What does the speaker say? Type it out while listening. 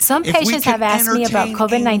Some patients have asked me about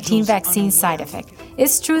COVID-19 vaccine side effects.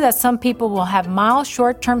 It's true that some people will have mild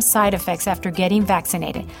short-term side effects after getting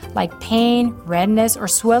vaccinated, like pain, redness, or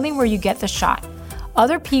swelling where you get the shot.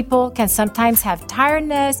 Other people can sometimes have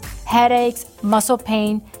tiredness, headaches, muscle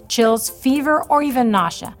pain, chills, fever, or even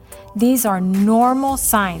nausea. These are normal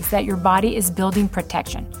signs that your body is building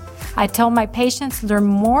protection. I tell my patients learn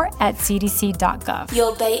more at cdc.gov.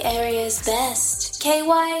 Your Bay Area's best.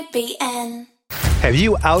 KYBN. Have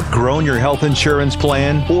you outgrown your health insurance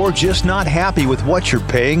plan or just not happy with what you're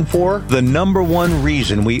paying for? The number one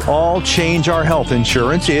reason we all change our health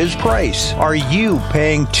insurance is price. Are you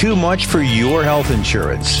paying too much for your health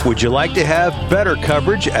insurance? Would you like to have better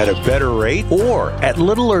coverage at a better rate or at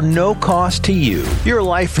little or no cost to you? Your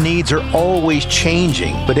life needs are always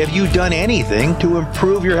changing, but have you done anything to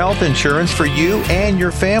improve your health insurance for you and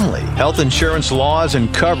your family? Health insurance laws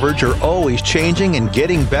and coverage are always changing and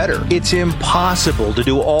getting better. It's impossible to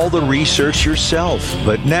do all the research yourself,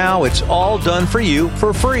 but now it's all done for you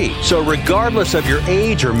for free. So regardless of your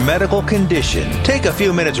age or medical condition, take a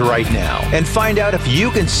few minutes right now and find out if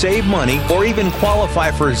you can save money or even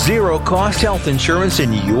qualify for zero-cost health insurance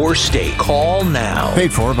in your state. Call now.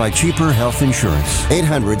 Paid for by Cheaper Health Insurance.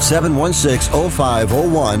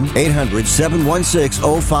 800-716-0501.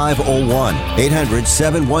 800-716-0501.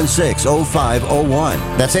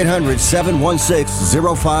 800-716-0501. That's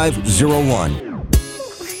 800-716-0501.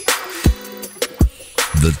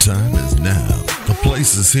 The time is now. The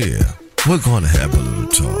place is here. We're going to have a little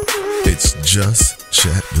talk. It's Just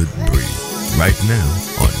Chat with Bree. Right now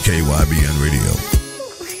on KYBN Radio.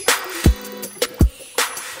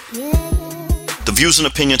 The views and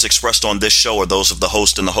opinions expressed on this show are those of the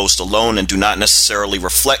host and the host alone and do not necessarily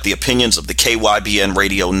reflect the opinions of the KYBN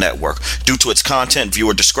Radio Network. Due to its content,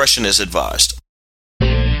 viewer discretion is advised.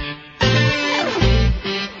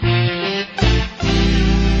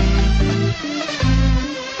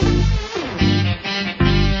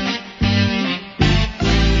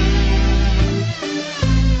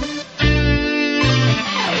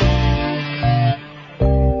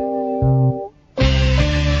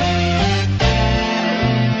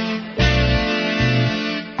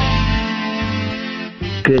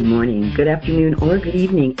 Good morning, good afternoon, or good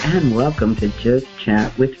evening, and welcome to Just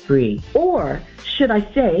Chat with Bree. Or should I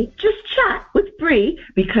say, Just Chat with Bree,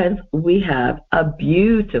 because we have a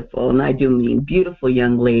beautiful, and I do mean beautiful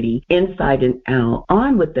young lady, inside and out,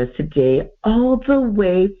 on with us today, all the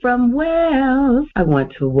way from Wales. I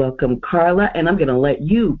want to welcome Karla, and I'm going to let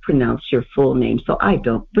you pronounce your full name so I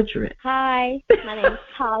don't butcher it. Hi, my name is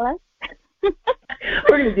Karla.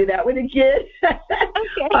 We're going to do that one again. Okay.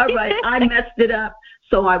 All right, I messed it up.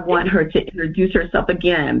 So I want her to introduce herself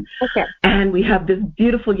again. Okay. And we have this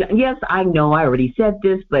beautiful young, yes, I know I already said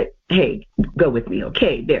this, but hey, go with me,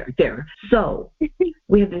 okay? There. So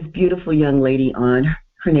we have this beautiful young lady on.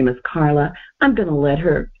 Her name is Karla. I'm going to let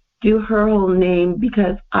her do her whole name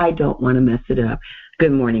because I don't want to mess it up.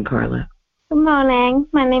 Good morning, Karla. Good morning.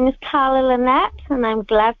 My name is Karla Lynette, and I'm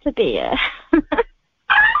glad to be here. Oh,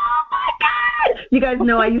 my God! You guys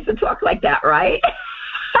know I used to talk like that, right?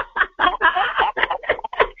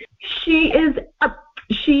 She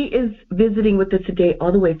is visiting with us today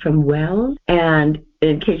all the way from Wales, and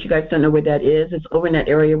in case you guys don't know where that is, it's over in that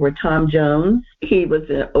area where Tom Jones, he was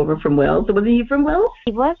over from Wales. So wasn't he from Wales?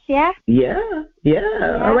 He was, yeah. Yeah.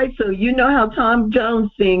 All right, so you know how Tom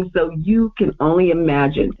Jones sings, so you can only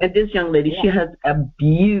imagine. And this young lady, She has a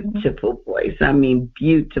beautiful voice. I mean,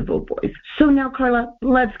 beautiful voice. So now, Karla,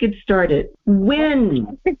 let's get started.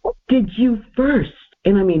 When did you first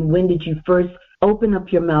open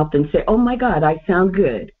up your mouth and say, oh, my God, I sound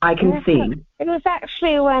good. I can sing. It was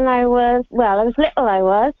actually when I was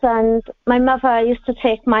little, and my mother used to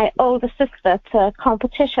take my older sister to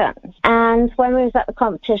competitions. And when we was at the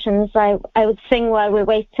competitions, I would sing while we were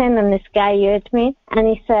waiting, and this guy heard me, and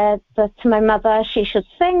he said that to my mother she should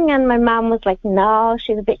sing, and my mum was like, no,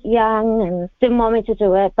 she's a bit young, and didn't want me to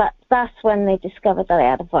do it. But that's when they discovered that I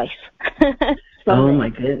had a voice. Oh, my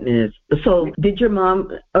goodness. So did your mom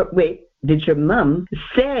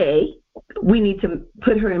say, we need to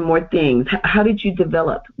put her in more things? How did you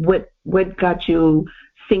develop? What got you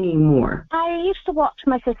singing more? I used to watch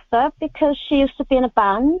my sister because she used to be in a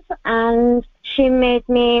band, and she made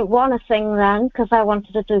me want to sing then because I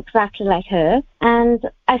wanted to do exactly like her. And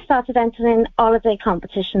I started entering holiday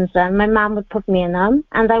competitions then. My mum would put me in them,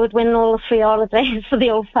 and I would win all the 3 holidays for the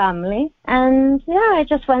whole family. And I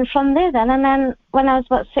just went from there then. And then when I was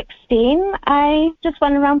about 16, I just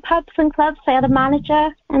went around pubs and clubs. I had a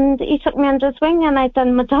manager, and he took me under his wing, and I'd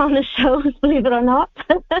done Madonna shows, believe it or not.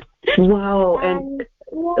 Wow. And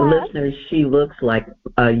Listeners, she looks like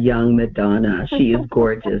a young Madonna. She is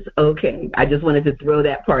gorgeous. Okay, I just wanted to throw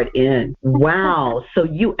that part in. Wow. So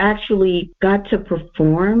you actually got to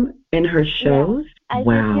perform in her shows? Yeah,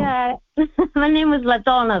 wow. Did, yeah. My name was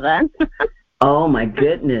Madonna then. Oh, my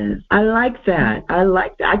goodness. I like that.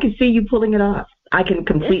 I can see you pulling it off. I can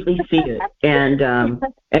completely see it.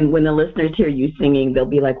 And when the listeners hear you singing, they'll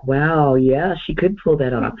be like, wow, yeah, she could pull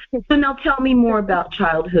that off. So now tell me more about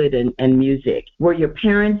childhood and music. Were your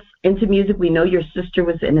parents into music? We know your sister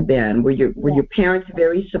was in a band. Were your parents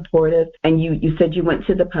very supportive? And you said you went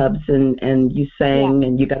to the pubs and you sang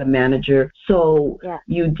and you got a manager. So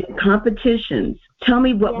you did competitions. Tell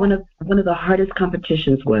me what one of the hardest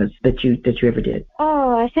competitions was that you ever did.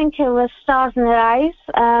 Oh, I think it was Stars in Their Eyes.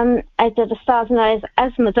 I did a Stars in Their Eyes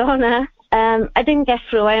as Madonna. I didn't get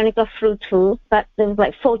through. I only got through 2, but there was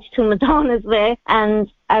like 42 Madonnas there, and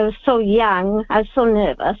I was so young. I was so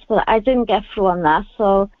nervous, but I didn't get through on that.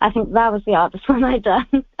 So I think that was the hardest one I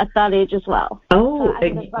done at that age as well. Oh, so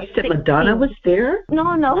and you said Madonna was there?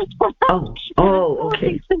 No.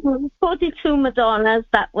 Okay. 42 Madonnas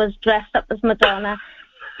that was dressed up as Madonna,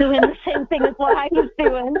 doing the same thing as what I was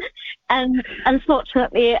doing. And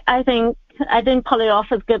unfortunately, I think I didn't pull it off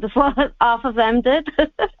as good as what half of them did.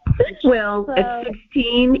 Well, so, at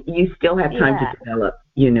 16, you still have time to develop.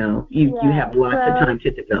 You know, you have lots of time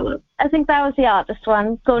to develop. I think that was the hardest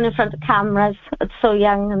one, going in front of cameras at so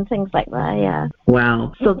young and things like that, yeah.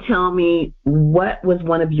 Wow. So tell me, what was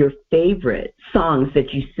one of your favorite songs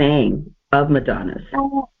that you sang of Madonna's?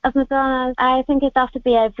 Of Madonna's, I think it'd have to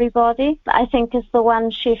be Everybody. I think it's the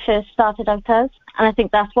one she first started out as, and I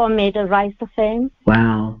think that's what made her rise to fame.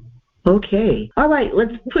 Wow. Okay. All right.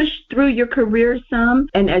 Let's push through your career some.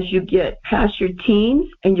 And as you get past your teens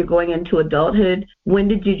and you're going into adulthood, when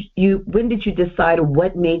did you decide, or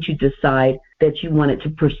what made you decide that you wanted to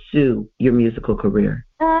pursue your musical career?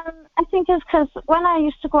 I think it's because when I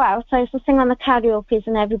used to go out, I used to sing on the karaoke,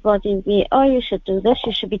 and everybody would be, oh, you should do this,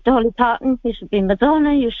 you should be Dolly Parton, you should be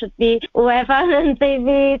Madonna, you should be whoever, and they'd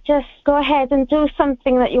be, just go ahead and do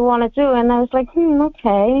something that you want to do. And I was like,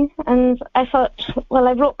 okay. And I thought, well,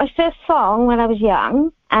 I wrote my first song when I was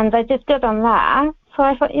young, and I did good on that. So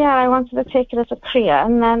I thought, I wanted to take it as a career.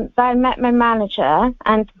 And then I met my manager,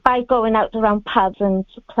 and by going out around pubs and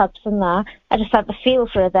clubs and that, I just had the feel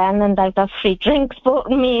for it then, and I'd have free drinks bought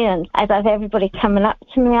to me, and I'd have everybody coming up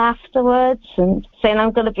to me afterwards and saying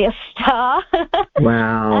I'm going to be a star.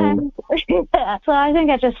 Wow. So I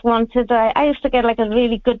think I just wanted, I used to get like a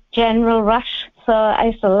really good general rush. So I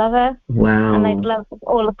used to love it. Wow. And I'd love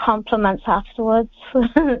all the compliments afterwards.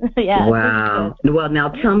 Wow. Well, now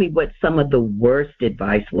tell me what some of the worst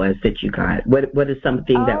advice was that you got. What is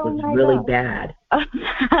something that was really bad?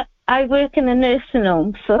 I work in a nursing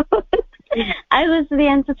home, so I was the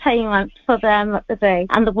entertainment for them at the day.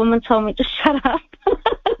 And the woman told me to shut up.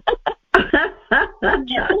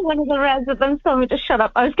 One of the residents told me to shut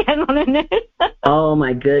up. I was getting on a nerve. Oh,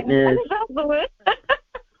 my goodness.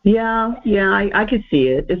 Yeah, I could see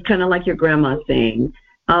it. It's kind of like your grandma saying,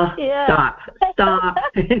 stop. Yeah.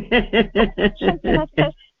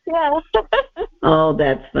 Oh,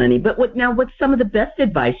 that's funny. But what's some of the best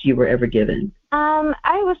advice you were ever given?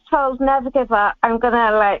 I was told never give up. I'm going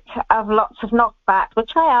to have lots of knockback,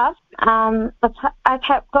 which I have. But I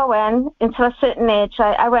kept going until a certain age.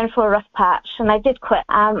 I went for a rough patch and I did quit.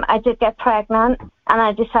 I did get pregnant and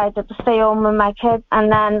I decided to stay home with my kid.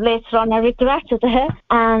 And then later on I regretted it.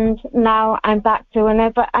 And now I'm back doing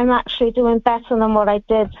it. But I'm actually doing better than what I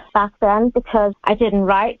did back then because I didn't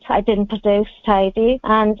write, I didn't produce tidy.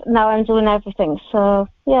 And now I'm doing everything. So,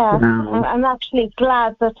 yeah, wow. I'm actually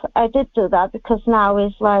glad that I did do that because now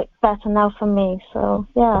is better now for me. So,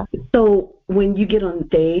 yeah. So when you get on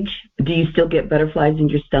stage, do you still get butterflies in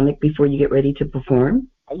your stomach before you get ready to perform?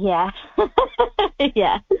 Yeah.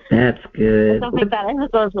 Yeah. That's good. Something that ever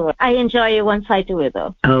goes away. I enjoy it once I do it,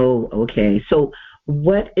 though. Oh, okay. So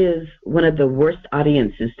what is one of the worst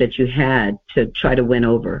audiences that you had to try to win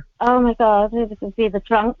over? Oh, my God. It would be the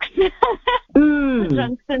drunks. The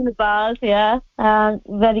drunks in the bars, yeah.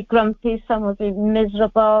 Very grumpy. Some would be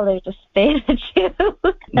miserable. They just stare at you.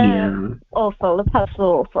 Yeah. Awful. The pubs are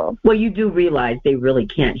awful. Well, you do realize they really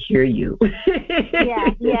can't hear you.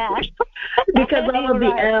 Yeah. Because all of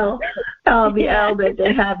the L that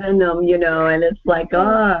they have in them, and it's like,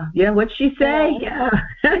 what'd she say? Yeah.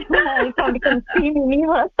 You probably couldn't see me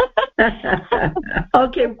either.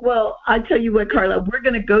 Okay, well, I tell you what, Karla, we're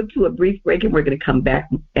going to go to a brief break and we're going to come back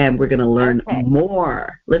and we're going to learn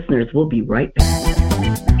more. Listeners, we'll be right back.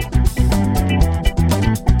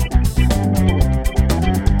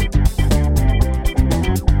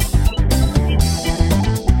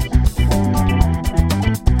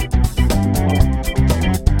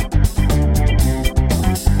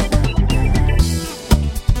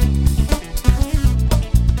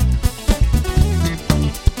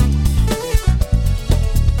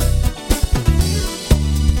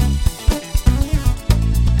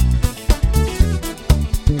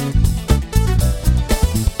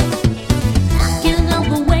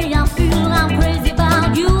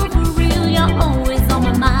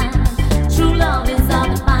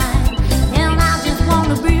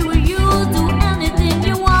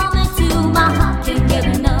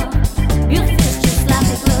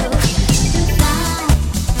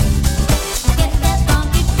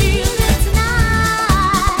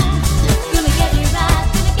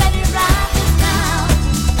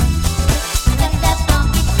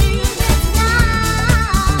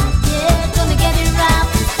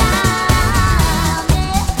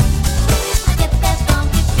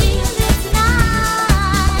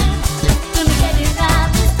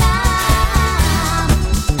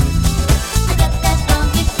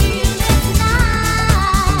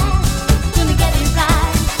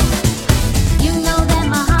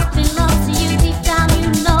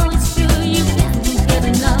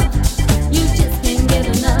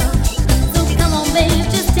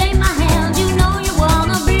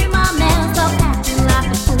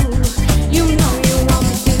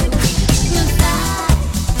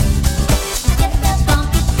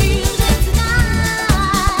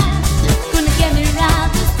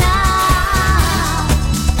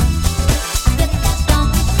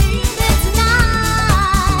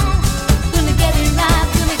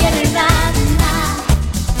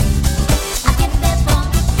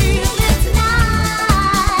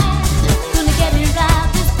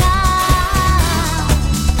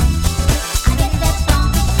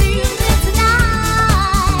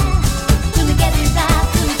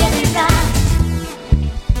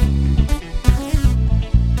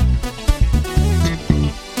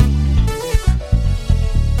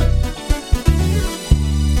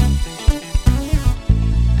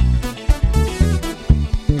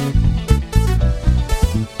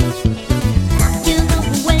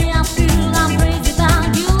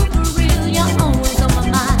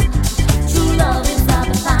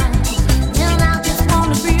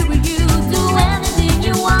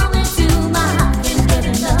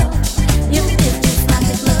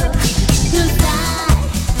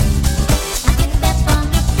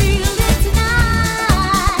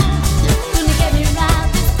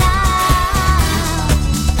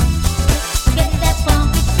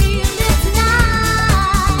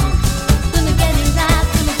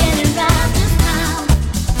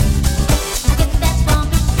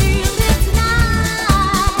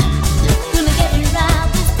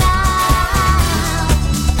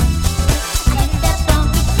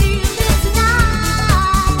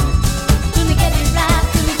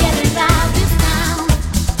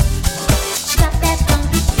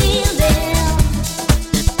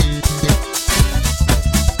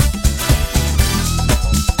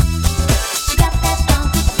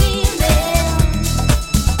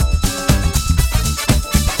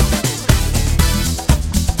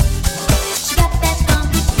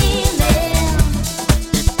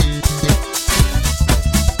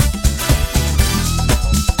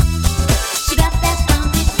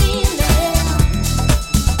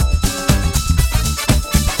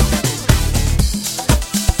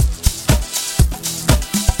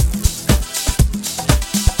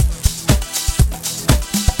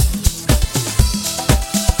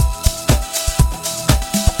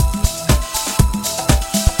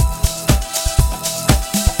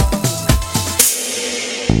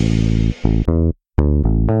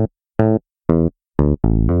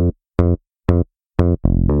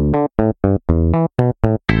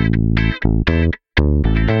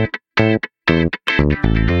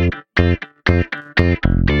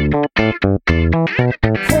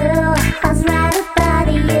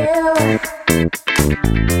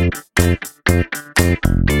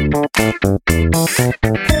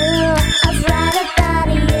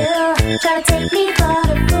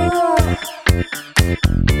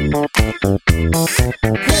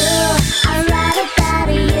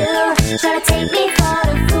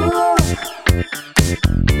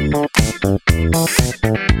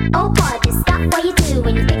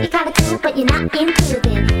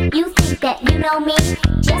 then you think that you know me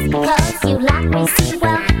just because you like me. See,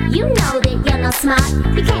 well, you know that you're not smart.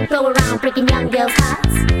 You can't go around breaking young girls'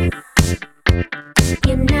 hearts.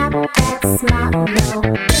 You're not that smart, no.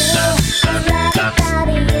 I'm right about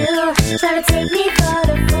you, try to take me for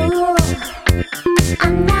the fool.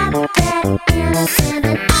 I'm not that innocent,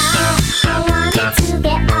 and I wanted to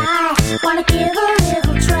get high, wanna give a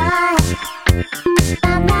little try.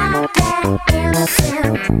 I'm not that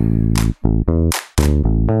innocent.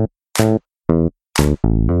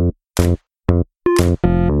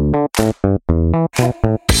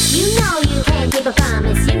 You know you can't keep a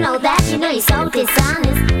promise. You know that. You know you're so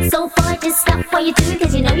dishonest. So boy, just stop what you're doing,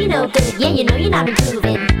 cause you know you're no good. Yeah, you know you're not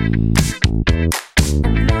improving.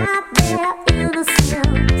 I'm not that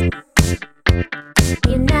innocent.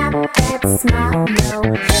 You're not that smart, no.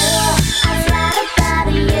 I'm right about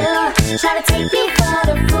you, try to take me for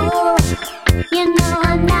the fool. You know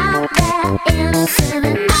I'm not that innocent,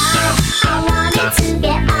 and I wanted to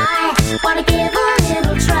get high, wanna give a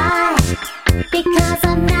little try, because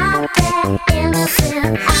I'm not that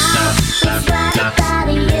innocent. I was right about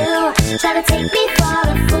you, try to take me for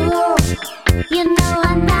a fool. You know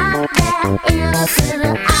I'm not that innocent,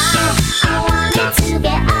 and I wanted to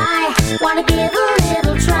get high, wanna give a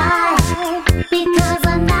little try, because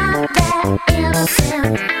I'm not that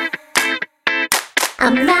innocent.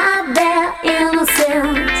 I'm not that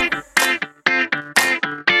innocent.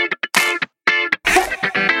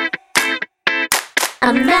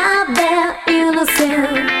 I'm not that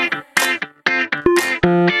innocent.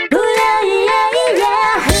 Ooh, yeah, yeah,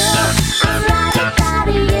 yeah. I'm right about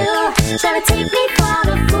you, try to take me for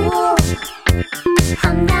the fool.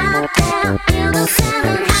 I'm not that innocent,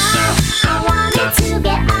 and I wanted to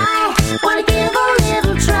get high, wanna give a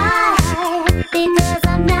little try, because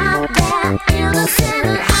I'm not that innocent,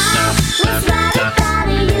 and I was right about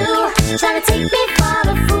you, try to take me for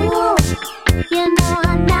the fool. You know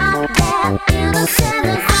I'm not that innocent,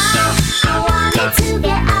 and I wanted to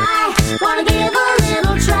get high, wanna give a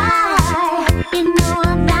little try. You know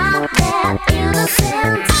I'm not that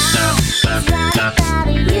innocent. I was right about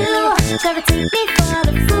you, try to take me for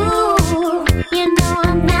the fool. You know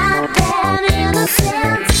I'm not that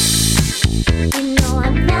innocent. You know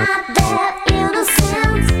I'm not that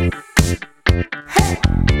innocent. Hey.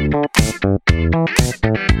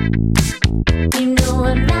 You know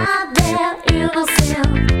I'm not that innocent.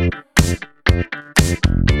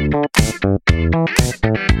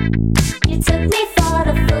 You took me for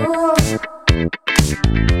the fool.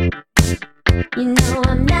 You know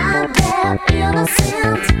I'm not that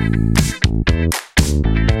innocent.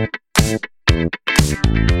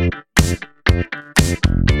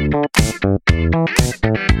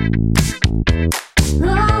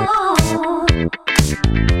 Oh,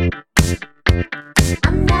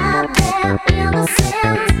 I'm not that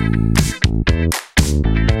innocent.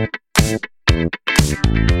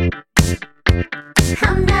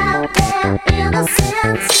 I'm not that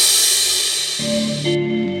innocent.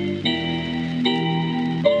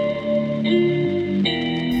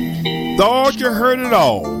 Thought you heard it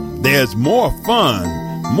all. There's more fun,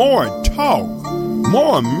 more talk,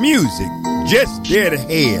 more music just dead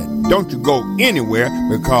ahead. Don't you go anywhere,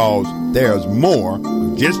 because there's more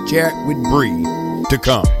of Just Chat with Bree to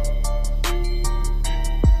come.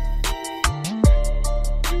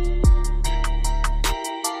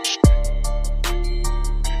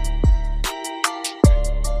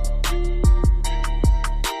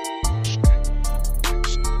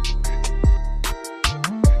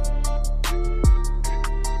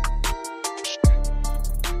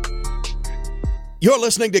 You're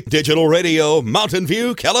listening to Digital Radio, Mountain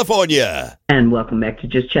View, California. And welcome back to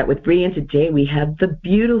Just Chat with Bree. And today we have the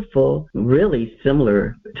beautiful, really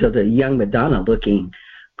similar to the young Madonna looking,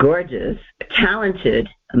 gorgeous, talented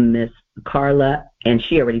Miss Karla. And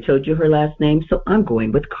she already told you her last name, so I'm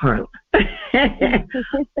going with Karla.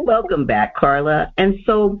 Welcome back, Karla. And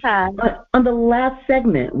so on the last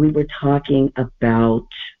segment, we were talking about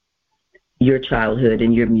your childhood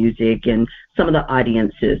and your music and some of the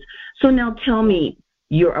audiences. So now tell me,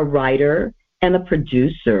 you're a writer and a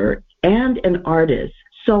producer and an artist.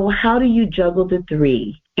 So how do you juggle the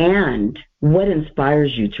three? And what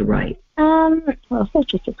inspires you to write? Well,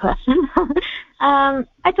 such a good question. I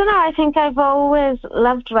don't know. I think I've always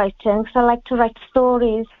loved writing, because I like to write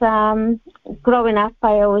stories. Growing up,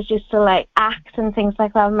 I always used to act and things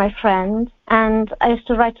like that with my friends. And I used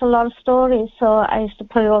to write a lot of stories, so I used to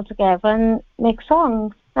put it all together and make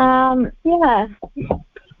songs. Yeah.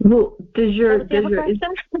 Well, does your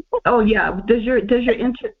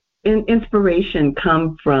inspiration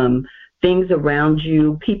come from things around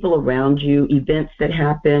you, people around you, events that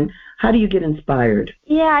happen? How do you get inspired?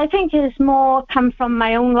 Yeah, I think it's more come from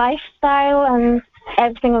my own lifestyle and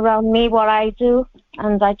everything around me, what I do,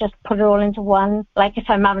 and I just put it all into one. Like if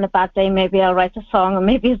I'm having a bad day, maybe I'll write a song, or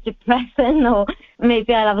maybe it's depressing, or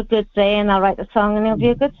maybe I'll have a good day and I'll write a song and it'll be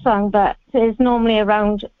a good song. But it's normally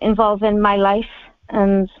around involving my life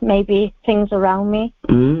and maybe things around me.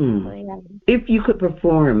 So, yeah. If you could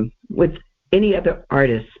perform with any other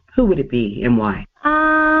artist, who would it be and why?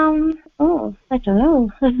 I don't know.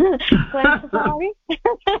 Gwen Stefani.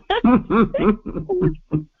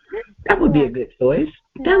 That would be a good choice.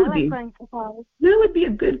 That would be a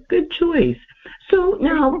good choice. So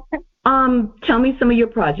now, tell me some of your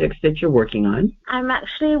projects that you're working on. I'm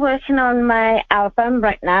actually working on my album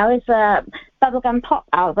right now. It's a bubblegum pop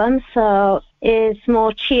album, so it's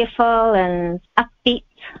more cheerful and upbeat.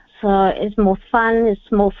 So it's more fun.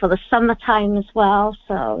 It's more for the summertime as well.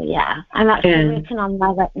 So yeah, I'm actually working on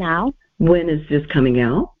that right now. When is this coming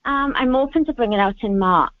out? I'm hoping to bring it out in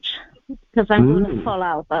March because I'm doing a full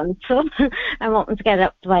album. So I'm hoping to get it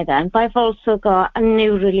up by then. But I've also got a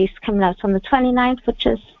new release coming out on the 29th, which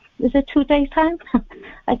is it 2 days time?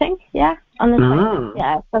 I think, yeah. On the 20th,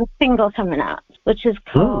 yeah. I've got a single coming out, which is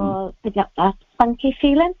called Pick Up That Funky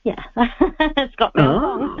Feeling. Yeah. It's got me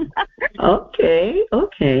song. Okay.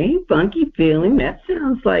 Funky Feeling. That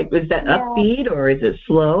sounds like, is that upbeat or is it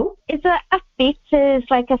slow? It's a upbeat. It's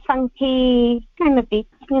like a funky kind of beat.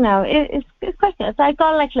 You know, it's quite good. I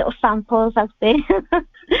got like little samples out there.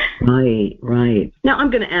 Right. Now I'm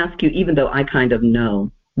going to ask you, even though I kind of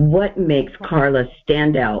know, what makes Karla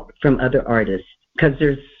stand out from other artists? Because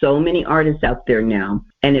there's so many artists out there now,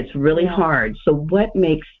 and it's really hard. So what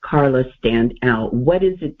makes Karla stand out? What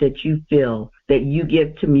is it that you feel that you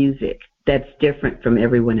give to music that's different from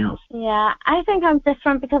everyone else? Yeah, I think I'm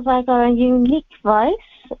different because I got a unique voice.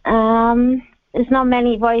 There's not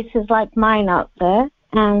many voices like mine out there,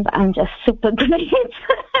 and I'm just super great.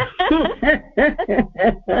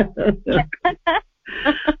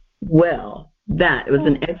 Well, that was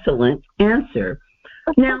an excellent answer.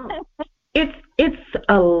 Now, it's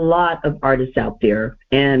a lot of artists out there,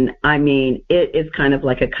 and I mean, it is kind of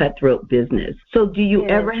like a cutthroat business. So do you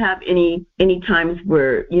ever have any times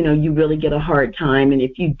where, you know, you really get a hard time, and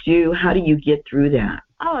if you do, how do you get through that?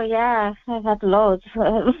 Oh, yeah, I've had loads.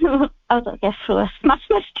 I don't get through it. Smash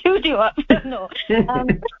my studio up. No. I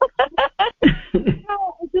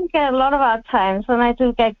do get a lot of hard times, and I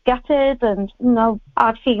do get gutted and, you know,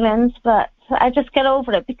 hard feelings, but I just get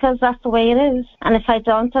over it because that's the way it is. And if I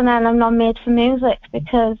don't, then I'm not made for music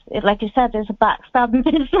because, like you said, it's a backstabbing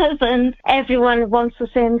business and everyone wants the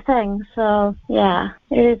same thing. So, yeah,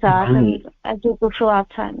 it is hard. Right. And I do go through hard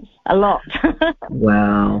times a lot.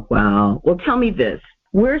 Wow. Well, tell me this.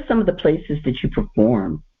 Where are some of the places that you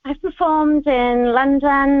perform? I performed in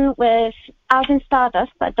London with Alvin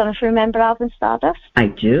Stardust. I don't know if you remember Alvin Stardust. I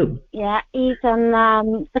do. Yeah, he's on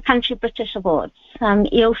the Country British Awards. He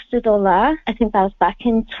hosted all that. I think that was back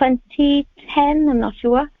in 2010, I'm not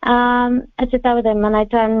sure. I did that with him, and I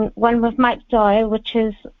done one with Mike Doyle, which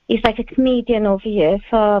is, he's like a comedian over here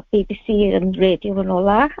for BBC and radio and all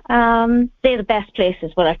that. They're the best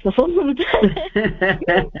places where I performed.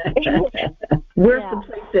 Where's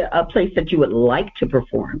a place that you would like to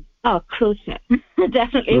perform? Oh, cruise ship.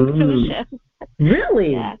 Definitely cruise ship.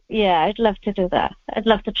 Really? Yeah, I'd love to do that. I'd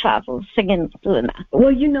love to travel, singing, doing that.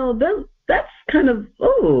 Well, you know, that's kind of,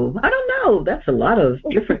 I don't know. That's a lot of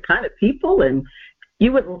different kind of people, and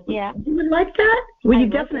you would like that? Well, you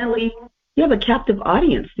definitely, you have a captive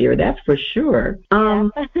audience there, that's for sure.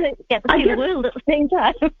 Get to see the world at the same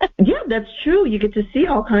time. Yeah, that's true. You get to see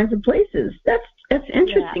all kinds of places. That's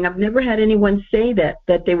interesting. I've never had anyone say that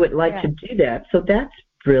they would like to do that. So that's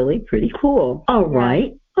really pretty cool. All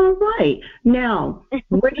right. Now,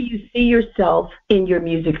 where do you see yourself in your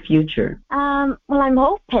music future? Well, I'm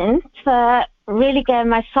hoping to really get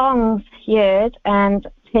my songs heard and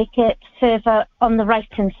take it further on the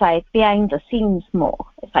writing side, behind the scenes more,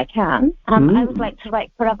 if I can. I would like to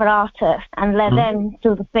write for other artists and let them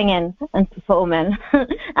do the singing and performing,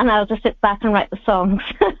 and I'll just sit back and write the songs.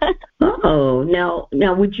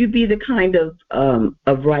 Now, would you be the kind of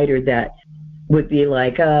writer that would be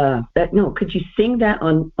like, could you sing that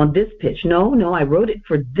on this pitch? No, I wrote it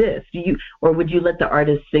for this. Or would you let the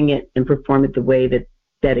artist sing it and perform it the way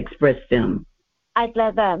that expressed them? I'd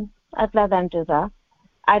let them do that.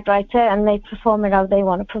 I'd write it and they perform it how they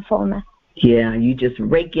want to perform it. Yeah, you just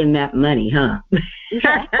rake in that money, huh?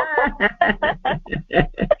 Yeah.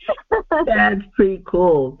 That's pretty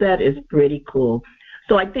cool. That is pretty cool.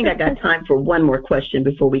 So I think I got time for one more question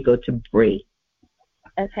before we go to break.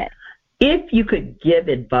 Okay. If you could give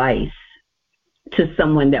advice to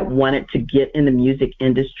someone that wanted to get in the music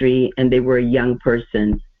industry and they were a young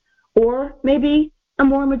person or maybe a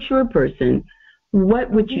more mature person,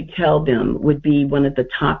 what would you tell them would be one of the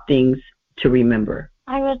top things to remember?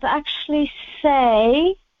 I would actually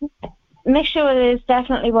say make sure it is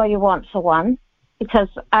definitely what you want, for one, because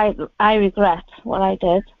I regret what I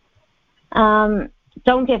did.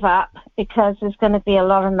 Don't give up, because there's going to be a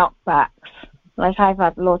lot of knockbacks. Like, I've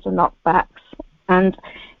had loads of knockbacks. And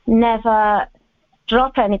never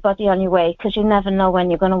drop anybody on your way, because you never know when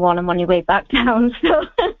you're going to want them on your way back down. So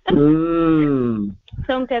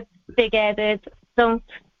don't get big-headed. Don't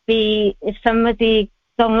be, if somebody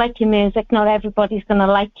don't like your music, not everybody's going to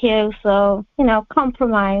like you. So,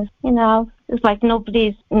 compromise, It's like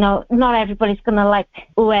nobody's, not everybody's going to like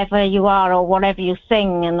whoever you are or whatever you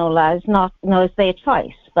sing and all that. It's not, it's their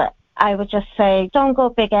choice. But I would just say, don't go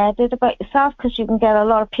big-headed about yourself, because you can get a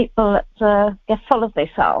lot of people that get full of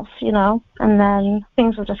themselves, and then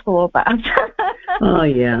things will just go all bad. Oh,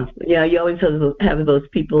 yeah. Yeah, you always have those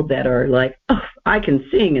people that are like, oh, I can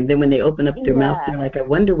sing, and then when they open up their mouth, they're like, I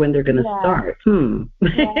wonder when they're going to start. Yeah,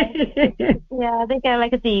 they get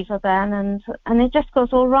like a diva then, and it just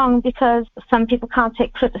goes all wrong, because some people can't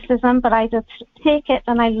take criticism, but I just take it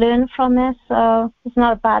and I learn from it, so it's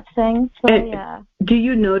not a bad thing. So, yeah. Do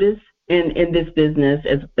you notice in this business,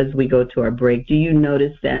 as we go to our break, do you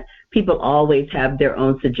notice that people always have their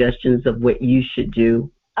own suggestions of what you should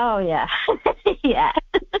do? Oh, yeah. Yeah.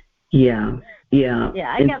 Yeah. Yeah,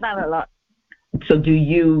 I get that a lot. So do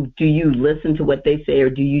you listen to what they say, or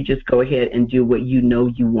do you just go ahead and do what you know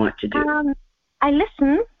you want to do? I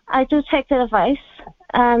listen. I do take their advice.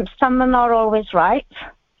 Some are not always right,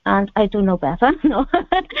 and I do know better. No,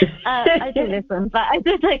 I do listen, but I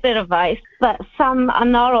do take their advice. But some are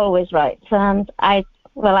not always right, and I'll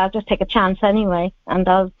just take a chance anyway, and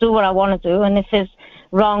I'll do what I want to do. And if it's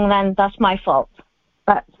wrong, then that's my fault.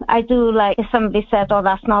 But I do, like, if somebody said, oh,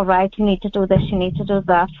 that's not right, you need to do this, you need to do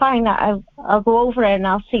that, fine, I'll go over it and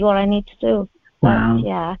I'll see what I need to do. Wow. But,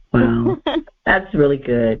 yeah. Wow. That's really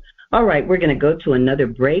good. All right, we're going to go to another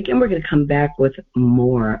break, and we're going to come back with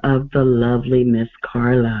more of the lovely Miss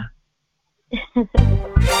Karla.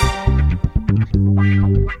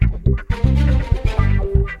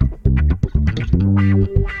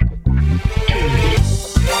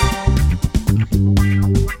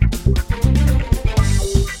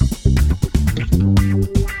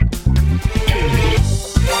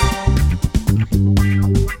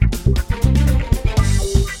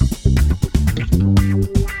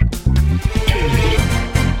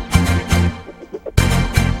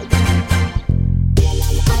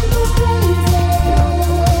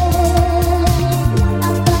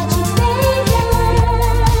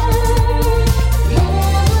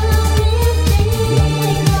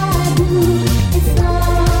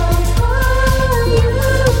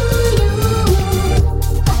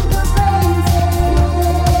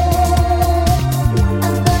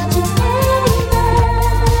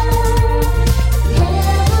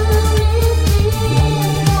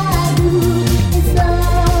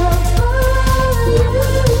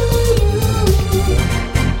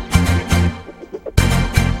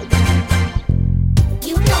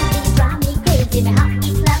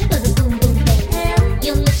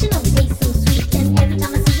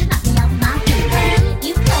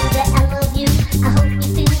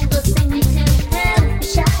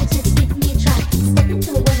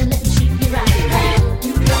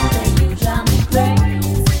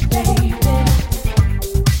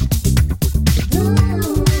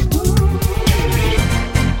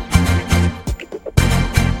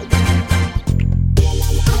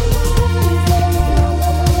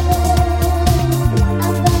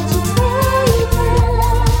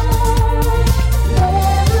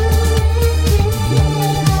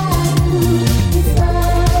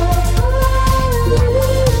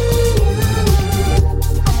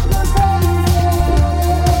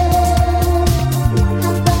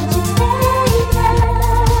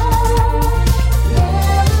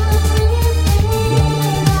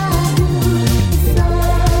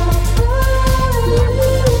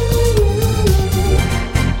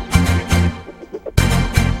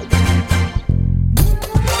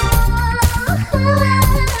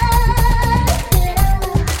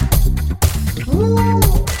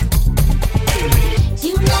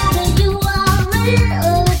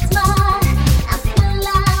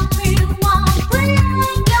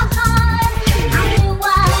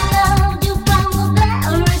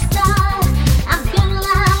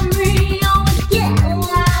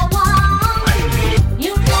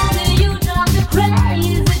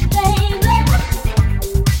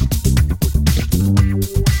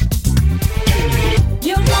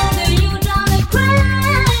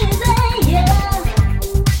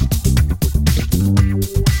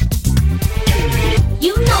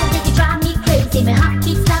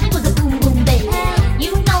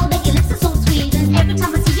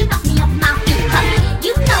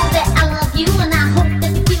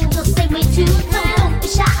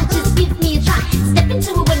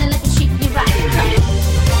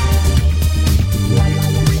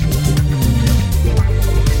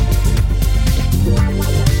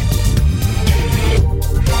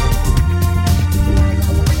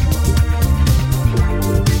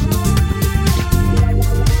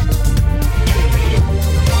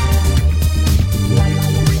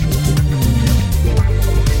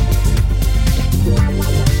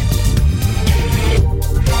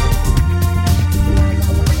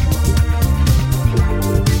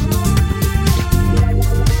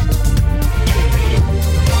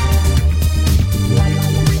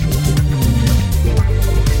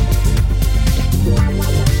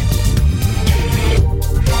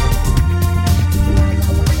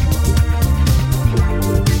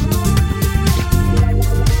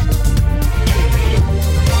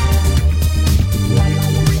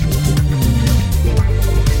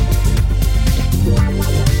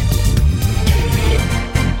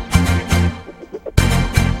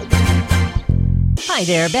 Hi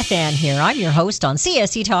there, Beth Ann here. I'm your host on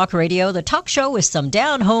CSE Talk Radio, the talk show with some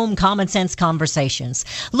down-home common sense conversations.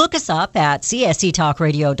 Look us up at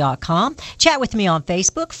CSETalkRadio.com. Chat with me on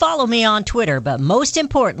Facebook. Follow me on Twitter. But most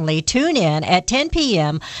importantly, tune in at 10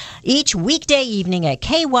 p.m. each weekday evening at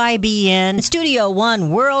KYBN Studio One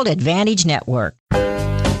World Advantage Network.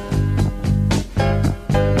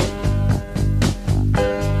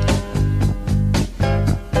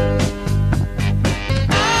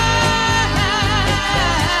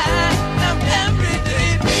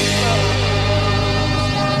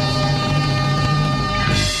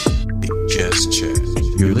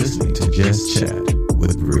 You're listening to Just Chat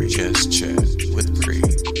with Bree. Just Chat with Bree.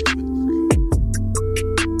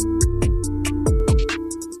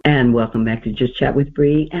 And welcome back to Just Chat with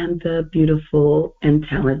Bree and the beautiful and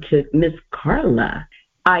talented Miss Karla.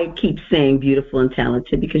 I keep saying beautiful and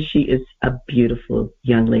talented because she is a beautiful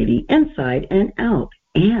young lady inside and out.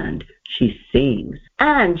 And she sings.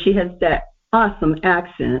 And she has that awesome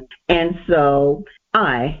accent. And so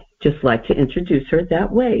I just like to introduce her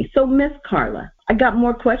that way. So, Miss Karla, I got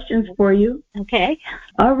more questions for you. Okay.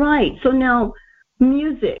 All right. So now,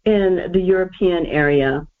 music in the European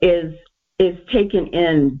area is taken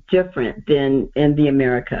in different than in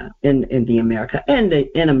America.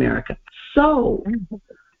 So,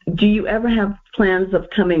 do you ever have plans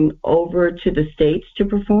of coming over to the States to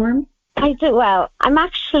perform? I do. Well, I'm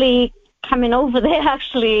actually coming over there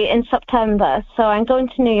in September. So I'm going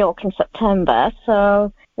to New York in September.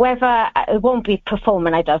 So whether I won't be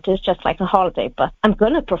performing, I doubt it's just like a holiday, but I'm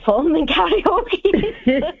going to perform in karaoke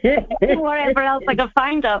wherever else I can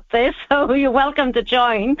find up there. So you're welcome to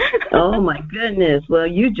join. Oh, my goodness. Well,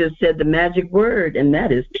 you just said the magic word, and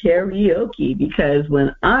that is karaoke, because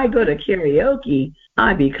when I go to karaoke,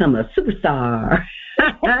 I become a superstar.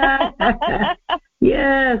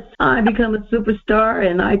 Yes, I become a superstar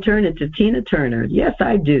and I turn into Tina Turner. Yes,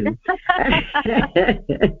 I do.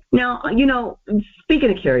 Now,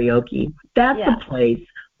 speaking of karaoke, that's a place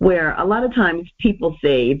where a lot of times people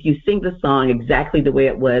say if you sing the song exactly the way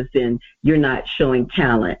it was, then you're not showing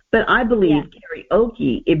talent. But I believe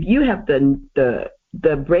karaoke, if you have the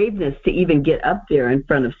braveness to even get up there in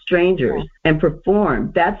front of strangers and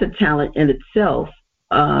perform, that's a talent in itself.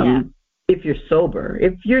 If you're sober.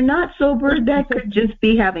 If you're not sober, that could just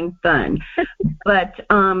be having fun. But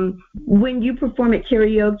when you perform at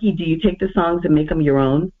karaoke, do you take the songs and make them your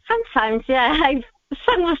own? Sometimes, yeah. I've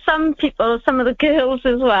sung with some people, some of the girls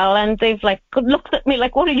as well, and they've looked at me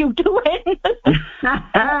like, what are you doing?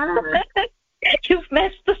 You've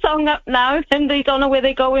messed the song up now, and they don't know where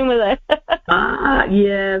they're going with it.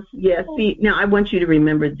 Yes. See, now I want you to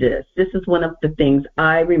remember this. This is one of the things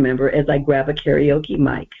I remember as I grab a karaoke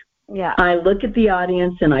mic. Yeah. I look at the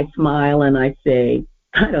audience and I smile and I say,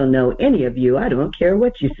 I don't know any of you. I don't care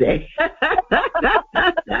what you say.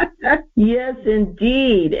 Yes,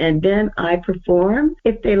 indeed. And then I perform.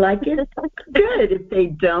 If they like it, good. If they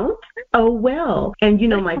don't, oh, well. And,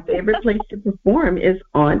 my favorite place to perform is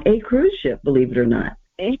on a cruise ship, believe it or not.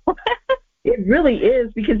 It really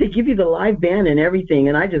is, because they give you the live band and everything,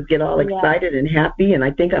 and I just get all excited and happy, and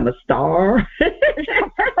I think I'm a star.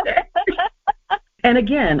 And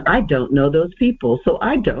again, I don't know those people, so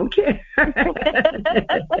I don't care.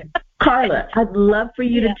 Karla, I'd love for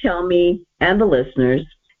you to tell me and the listeners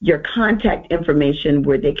your contact information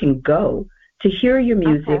where they can go to hear your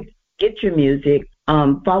music, get your music,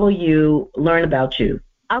 follow you, learn about you.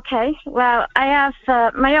 Okay. Well, I have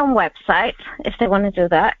my own website, if they want to do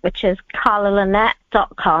that, which is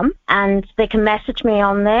karlalynette.com. And they can message me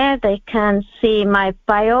on there. They can see my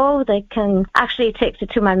bio. They can actually take you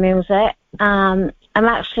to my music. I'm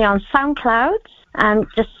actually on SoundCloud.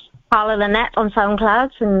 Just Karla Lynette on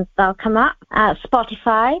SoundCloud, and they'll come up.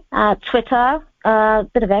 Spotify, Twitter, a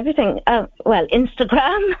bit of everything.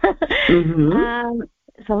 Instagram. Mm-hmm.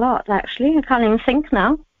 It's a lot, actually. I can't even think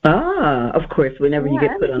now. Of course, whenever you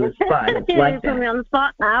get put on the spot, it's like that. You put me on the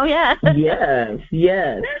spot now, yeah.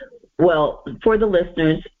 Yes. Well, for the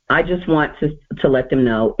listeners, I just want to let them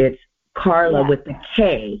know it's Karla with the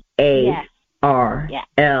Karla,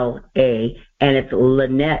 and it's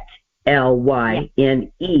Lynette,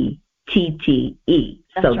 Lynette.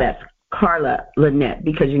 So that's Karla Lynette,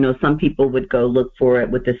 because some people would go look for it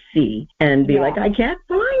with a C and be like, I can't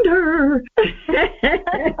find her.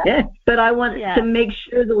 But I want to make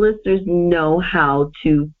sure the listeners know how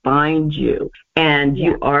to find you. And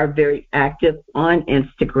you are very active on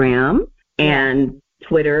Instagram and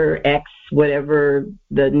Twitter, X, whatever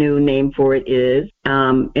the new name for it is,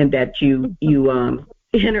 and that you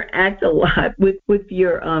interact a lot with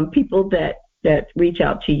your people that reach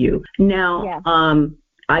out to you. Now,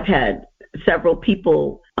 I've had several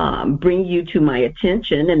people bring you to my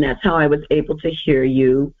attention, and that's how I was able to hear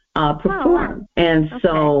you perform. And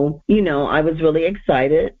so, I was really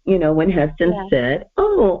excited, when Heston said,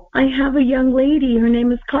 "Oh, I have a young lady. Her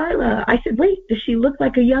name is Karla." I said, "Wait, does she look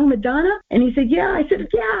like a young Madonna?" And he said, "Yeah." I said,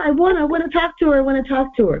 "Yeah, I want to talk to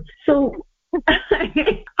her. So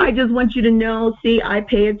I just want you to know, see, I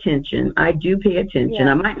pay attention. I do pay attention.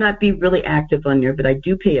 I might not be really active on there, but I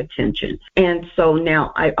do pay attention. And so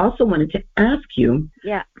now I also wanted to ask you,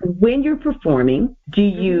 when you're performing, do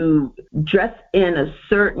you dress in a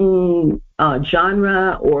certain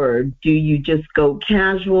genre, or do you just go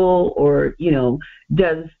casual, or, do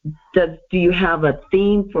you have a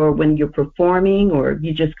theme for when you're performing, or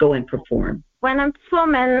you just go and perform? When I'm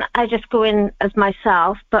performing, I just go in as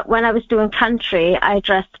myself. But when I was doing country, I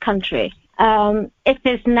dressed country. If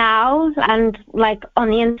it's now and like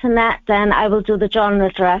on the internet, then I will do the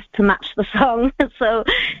genre dress to match the song. So,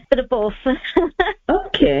 bit of both.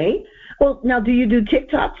 Okay. Well, now, do you do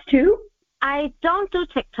TikToks too? I don't do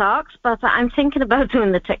TikToks, but I'm thinking about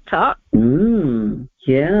doing the TikTok.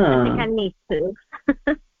 Yeah. I think I need to.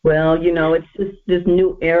 Well, it's just this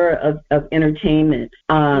new era of entertainment.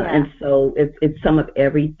 And so it's some of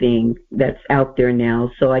everything that's out there now.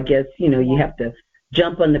 So I guess, you have to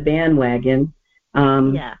jump on the bandwagon.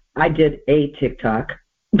 I did a TikTok.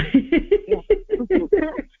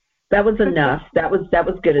 That was enough. That was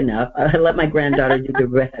good enough. I let my granddaughter do the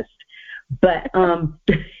rest. But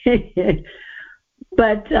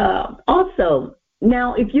also,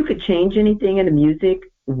 now, if you could change anything in the music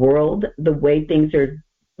world, the way things are,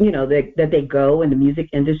 that they go in the music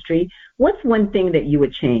industry, what's one thing that you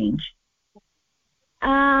would change?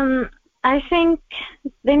 I think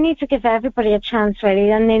they need to give everybody a chance, really,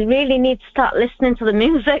 and they really need to start listening to the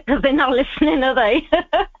music, because they're not listening, are they?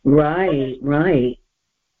 Right.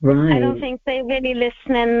 I don't think they're really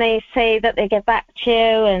listening. They say that they get back to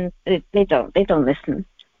you, and they don't listen.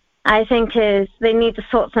 I think they need to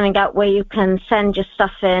sort something out where you can send your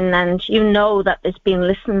stuff in and that it's being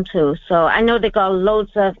listened to. So I know they got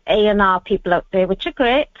loads of A&R people out there, which are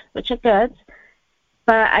great, which are good.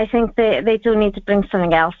 But I think they do need to bring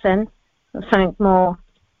something else in, something more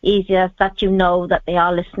easier that that they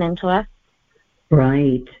are listening to it.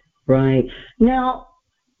 Right. Now,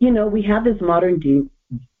 we have this modern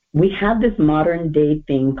day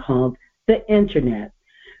thing called the internet.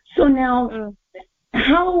 So now,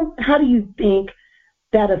 how do you think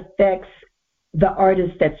that affects the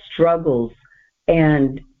artist that struggles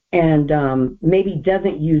and maybe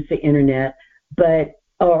doesn't use the internet,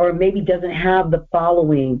 or maybe doesn't have the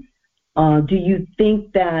following? Do you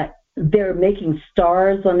think that they're making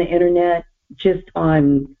stars on the internet just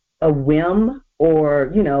on a whim, or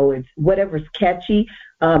it's whatever's catchy?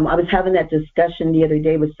 I was having that discussion the other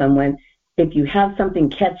day with someone. If you have something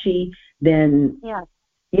catchy, then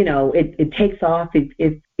it takes off.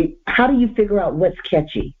 How do you figure out what's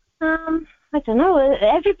catchy? I don't know.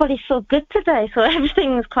 Everybody's so good today, so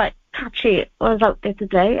everything is quite catchy. Was out there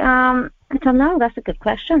today. I don't know. That's a good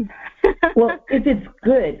question. Well, if it's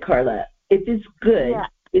good, Karla, is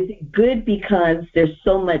it good because there's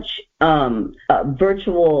so much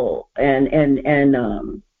virtual and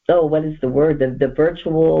what is the word? The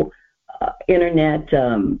virtual internet,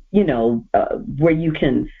 where you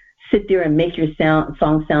can sit there and make your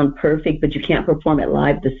song sound perfect, but you can't perform it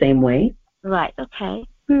live the same way? Right, okay.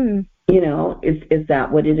 Is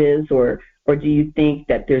that what it is? Or do you think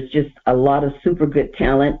that there's just a lot of super good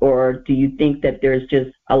talent, or do you think that there's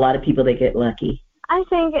just a lot of people that get lucky? I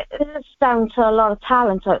think it's down to a lot of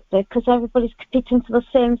talent out there, because everybody's competing for the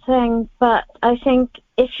same thing. But I think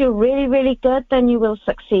if you're really, really good, then you will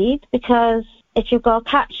succeed, because if you've got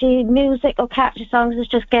catchy music or catchy songs, it's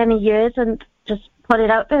just getting years and just put it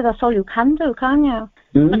out there. That's all you can do, can't you?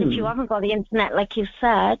 But if you haven't got the internet, like you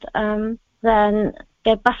said, then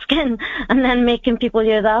get basking and then making people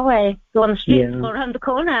hear that way. Go on the street, go around the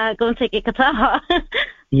corner, go and take your guitar. That's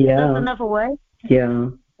another way.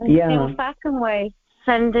 The old-fashioned way.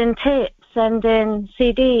 Send in tapes, send in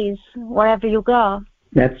CDs, wherever you go.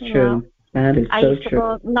 That's true. That is so true. I used to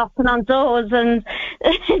go knocking on doors and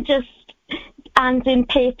just handing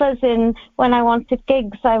papers in. When I wanted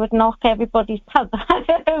gigs, I would knock everybody's pub.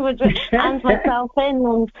 I would hand myself in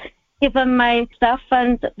and give them my stuff,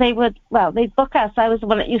 and they'd book us. I was the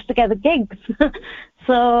one that used to get the gigs.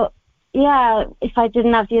 So, if I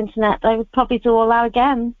didn't have the internet, I would probably do all that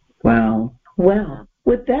again. Wow. Well,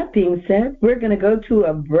 with that being said, we're going to go to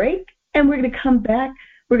a break, and we're going to come back.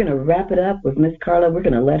 We're going to wrap it up with Miss Karla. We're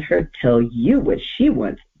going to let her tell you what she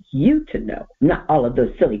wants you to know, not all of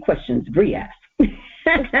those silly questions Bree asked.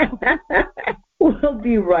 We'll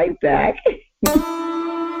be right back.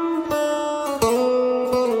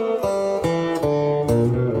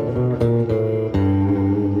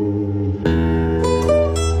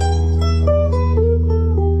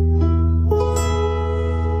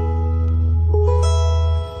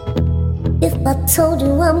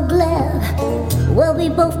 so glad. Well, we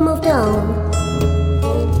both moved on,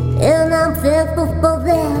 and I'm thankful for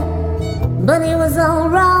that. But it was all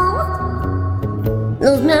wrong.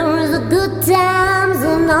 Those memories of good times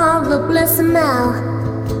and all the blessing now.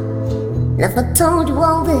 And if I told you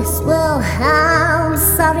all this, well, I'm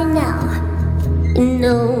sorry now. You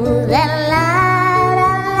know that I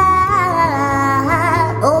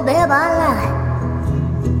lied, oh babe, I lied.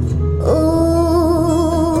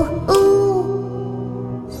 Ooh, ooh.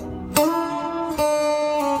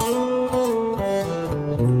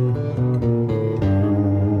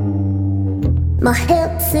 My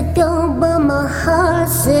head said go, but my heart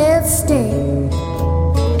said stay.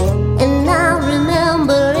 And I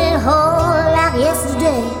remember it whole like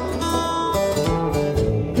yesterday.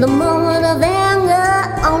 The moment of anger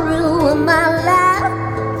ruined my life.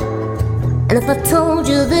 And if I told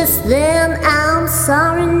you this, then I'm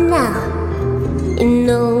sorry now. You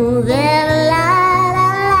know that I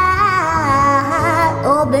lied,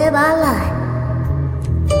 oh babe, I lied.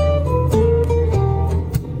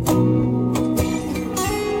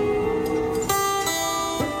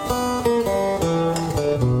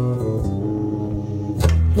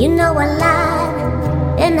 You know I lied,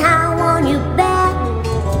 and I want you back.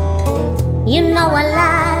 You know I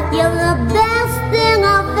lied, you're the best thing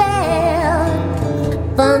I've had.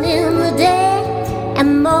 Fun in the day,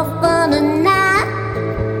 and more fun at night.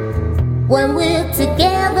 When we're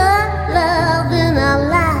together, loving our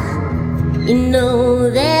life. You know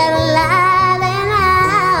that I lied, and I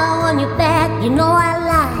want you back. You know I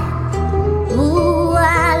lied, ooh, I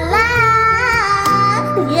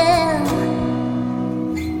lied, yeah.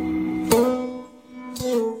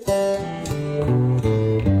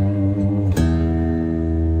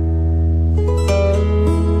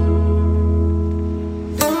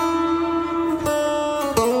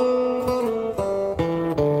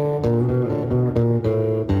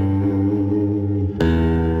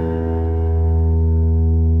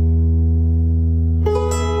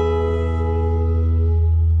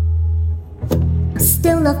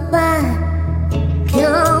 Still not fine,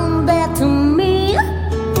 come back to me.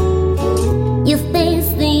 Your face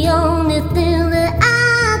the only thing that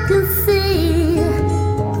I can see.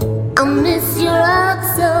 I miss your heart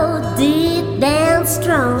so deep and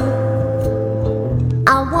strong. I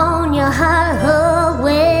want your heart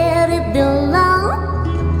where it belongs.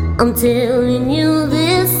 I'm telling you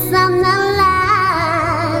this, I'm not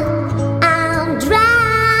lying. I'm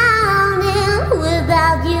drowning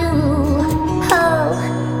without you.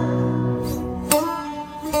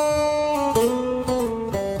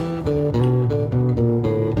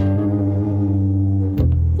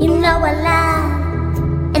 You know I lied,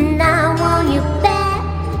 and I want you back.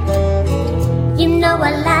 You know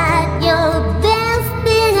I lied, you're the best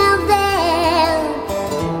thing I've had.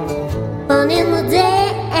 Fun in the day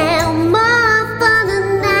and more fun at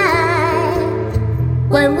night.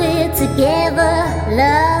 When we're together,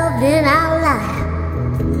 loving our life.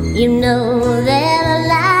 You know that I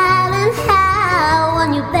lied, and I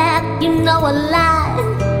want you back. You know I lied.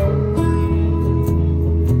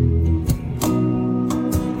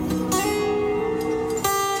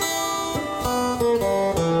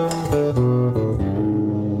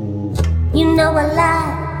 You know I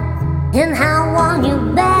lied, and I want you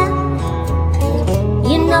back.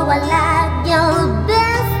 You know I lied, you're the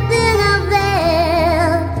best thing I've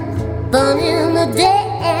had. Fun in the day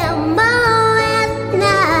and more at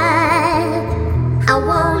night. I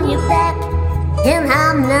want you back, and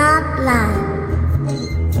I'm not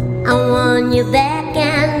lying. I want you back,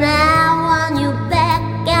 and I want you back.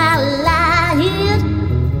 I lied,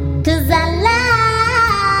 'cause I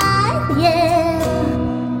lied, yeah.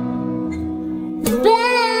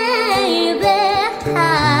 Baby, I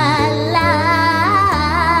lied.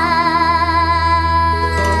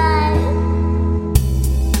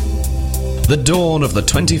 The dawn of the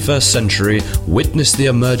 21st century witnessed the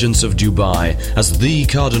emergence of Dubai as the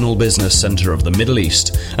cardinal business center of the Middle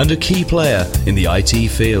East and a key player in the IT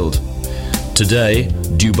field. Today,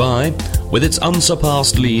 Dubai, with its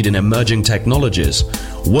unsurpassed lead in emerging technologies,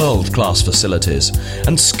 world-class facilities,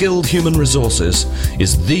 and skilled human resources,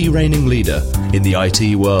 is the reigning leader in the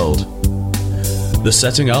IT world. The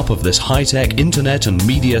setting up of this high-tech internet and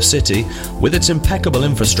media city with its impeccable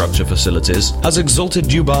infrastructure facilities has exalted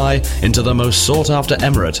Dubai into the most sought-after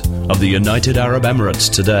emirate of the United Arab Emirates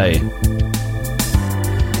today.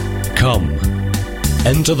 Come,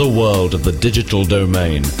 enter the world of the digital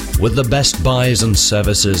domain with the best buys and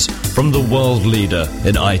services from the world leader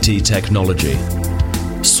in IT technology,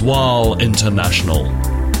 Swal International.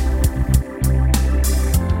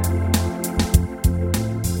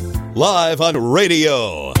 Live on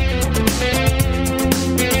radio.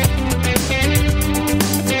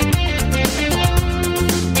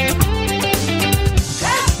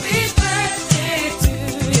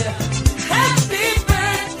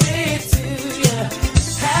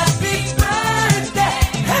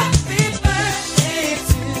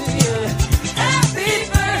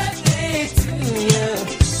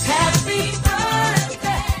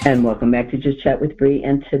 And welcome back to Just Chat with Bree.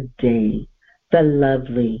 And today, the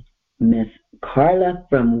lovely Miss Karla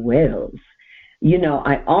from Wales. You know,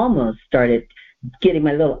 I almost started getting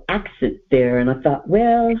my little accent there, and I thought,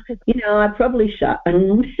 well, you know, I probably shot.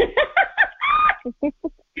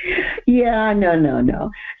 Yeah, no.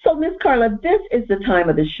 So, Miss Karla, this is the time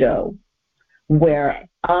of the show where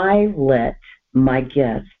I let my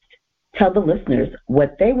guests tell the listeners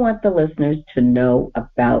what they want the listeners to know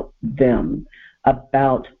about them,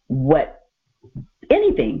 about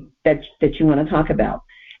anything that you want to talk about.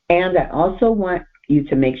 And I also want you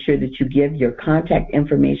to make sure that you give your contact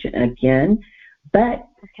information again. But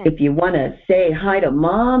if you want to say hi to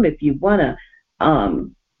Mom, if you want to,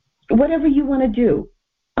 whatever you want to do,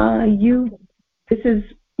 this is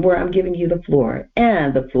where I'm giving you the floor.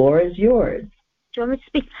 And the floor is yours. Do you want me to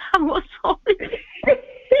speak? I'm sorry.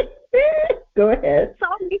 Go ahead.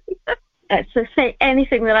 Sorry. So say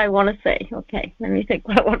anything that I want to say. Okay, let me think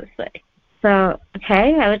what I want to say. So,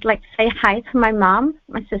 I would like to say hi to my mom,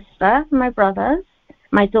 my sister, my brothers,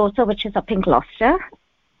 my daughter, which is up in Gloucester.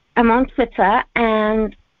 I'm on Twitter,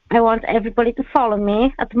 and I want everybody to follow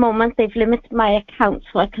me. At the moment, they've limited my account,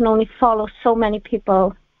 so I can only follow so many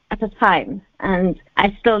people at a time. And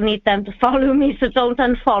I still need them to follow me, so don't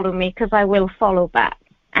unfollow me, because I will follow back.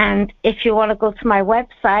 And if you want to go to my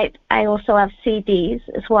website, I also have CDs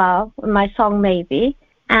as well, with my song Maybe,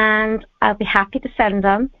 and I'll be happy to send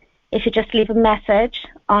them if you just leave a message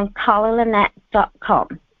on karlalynette.com.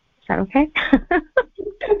 Is that okay?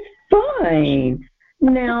 Fine.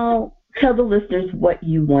 Now, tell the listeners what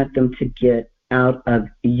you want them to get out of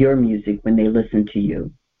your music when they listen to you.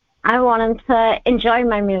 I want them to enjoy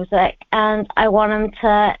my music, and I want them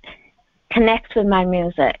to connect with my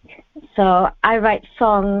music. So I write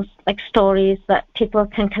songs, like stories that people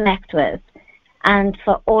can connect with, and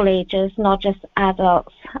for all ages, not just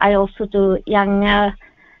adults. I also do younger,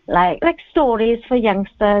 like stories for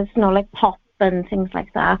youngsters, like pop and things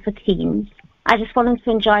like that for teens. I just want them to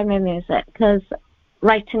enjoy my music, because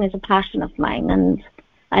writing is a passion of mine, and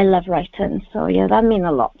I love writing. So yeah, that means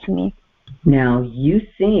a lot to me. Now, you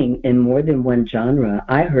sing in more than one genre.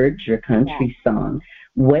 I heard your country song.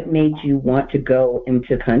 What made you want to go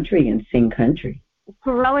into country and sing country?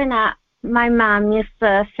 Growing up, my mom used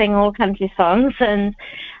to sing all country songs, and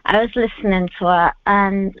I was listening to her,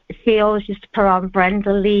 and she always used to put on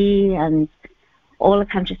Brenda Lee and all the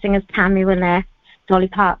country singers, Tammy Wynette, Dolly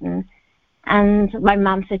Parton. And my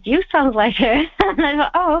mom said, you sound like her. And I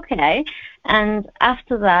thought, oh, okay. And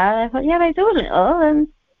after that, I thought, yeah, I do a little. And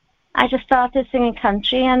I just started singing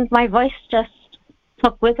country, and my voice just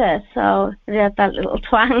took with it. So it had that little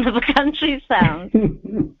twang of a country sound.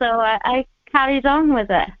 So I carried on with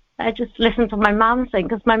it. I just listened to my mom sing,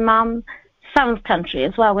 because my mom sounds country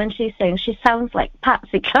as well. When she sings, she sounds like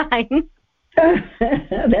Patsy Cline.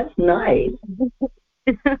 That's nice.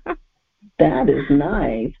 That is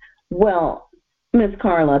nice. Well, Miss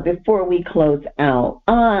Karla, before we close out,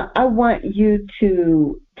 I want you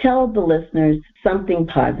to tell the listeners something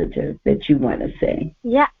positive that you want to say.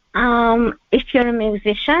 Yeah. If you're a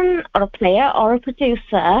musician or a player or a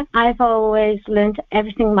producer, I've always learned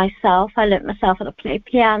everything myself. I learned myself how to play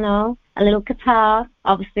piano, a little guitar.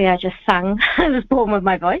 Obviously, I just sang. I was born with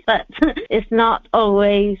my voice, but it's not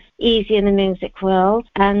always easy in the music world.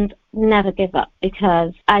 And never give up,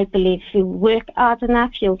 because I believe if you work hard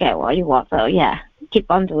enough, you'll get what you want. So, yeah,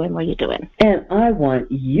 keep on doing what you're doing. And I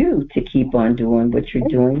want you to keep on doing what you're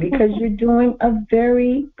doing, because you're doing a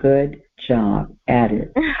very good job at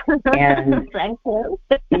it. And thank you.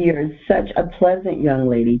 You're such a pleasant young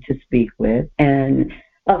lady to speak with. And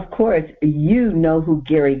of course, you know who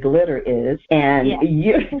Gary Glitter is. And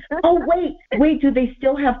oh, wait, do they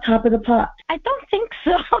still have Top of the Pops? I don't think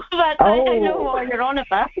so, but I know what you're on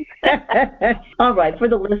about. All right, for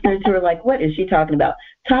the listeners who are like, what is she talking about?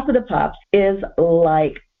 Top of the Pops is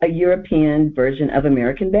like a European version of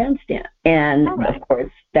American Bandstand. And, of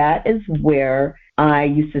course, that is where I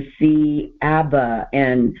used to see ABBA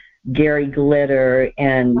and Gary Glitter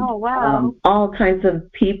and all kinds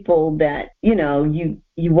of people that,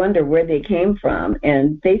 you wonder where they came from.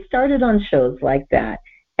 And they started on shows like that.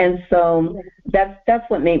 And so that's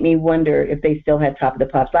what made me wonder if they still had Top of the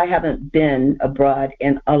Pops. I haven't been abroad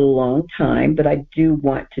in a long time, but I do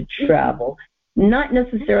want to travel. Not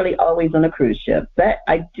necessarily always on a cruise ship, but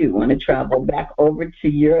I do want to travel back over to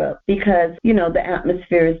Europe, because, the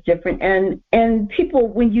atmosphere is different. And people,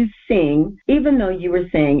 when you sing, even though you were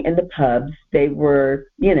singing in the pubs, they were,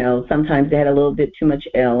 sometimes they had a little bit too much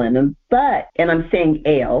ale in them. But, and I'm saying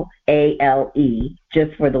ale, A-L-E,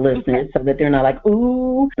 just for the listeners, so that they're not like,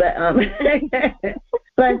 ooh. But,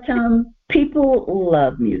 people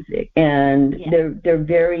love music, and they're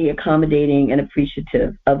very accommodating and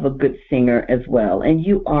appreciative of a good singer as well. And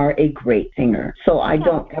you are a great singer. So I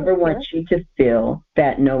don't ever want you to feel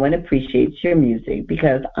that no one appreciates your music,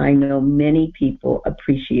 because I know many people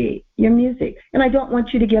appreciate your music. And I don't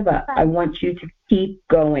want you to give up. I want you to keep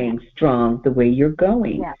going strong the way you're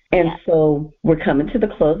going. And so we're coming to the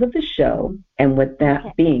close of the show. And with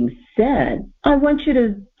that being said, I want you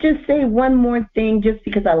to just say one more thing, just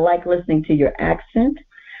because I like listening to your accent.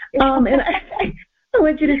 And I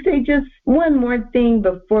want you to say just one more thing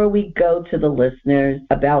before we go to the listeners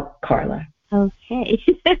about Karla. Okay.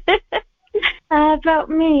 About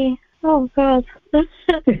me. Oh, God.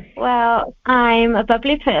 Well, I'm a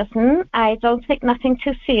bubbly person. I don't take nothing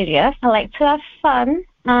too serious. I like to have fun.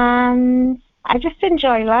 And I just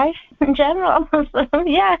enjoy life in general. So,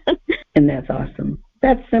 yeah. And that's awesome.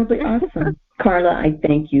 That's simply awesome. Karla, I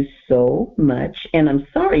thank you so much. And I'm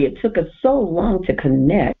sorry it took us so long to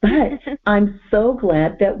connect, but I'm so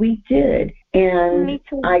glad that we did. And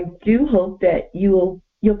I do hope that you'll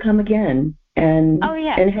come again and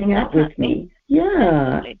hang out with me.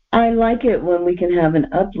 Yeah, I like it when we can have an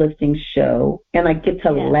uplifting show and I get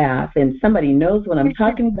to laugh and somebody knows what I'm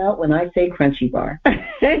talking about when I say crunchy bar.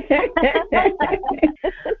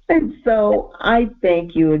 And so I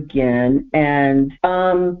thank you again. And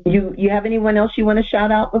you have anyone else you want to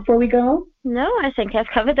shout out before we go? No, I think I've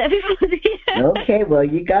covered everybody. Okay, well,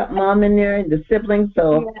 you got Mom in there and the siblings,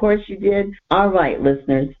 so of course you did. All right,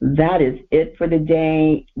 listeners, that is it for the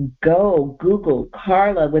day. Go Google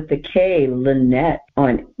Karla with the K, Lynette,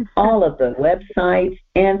 on all of the websites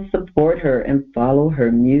and support her and follow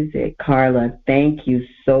her music. Karla, thank you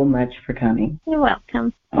so much for coming. You're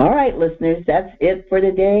welcome. All right, listeners, that's it for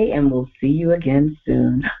the day, and we'll see you again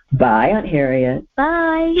soon. Bye, Aunt Harriet.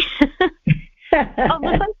 Bye. Oh,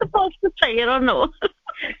 was I supposed to say it or no?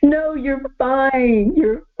 No, you're fine.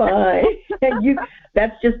 You're fine.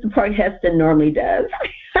 That's just the part Heston normally does.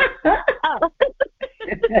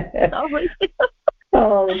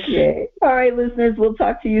 Okay. All right, listeners, we'll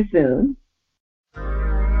talk to you soon.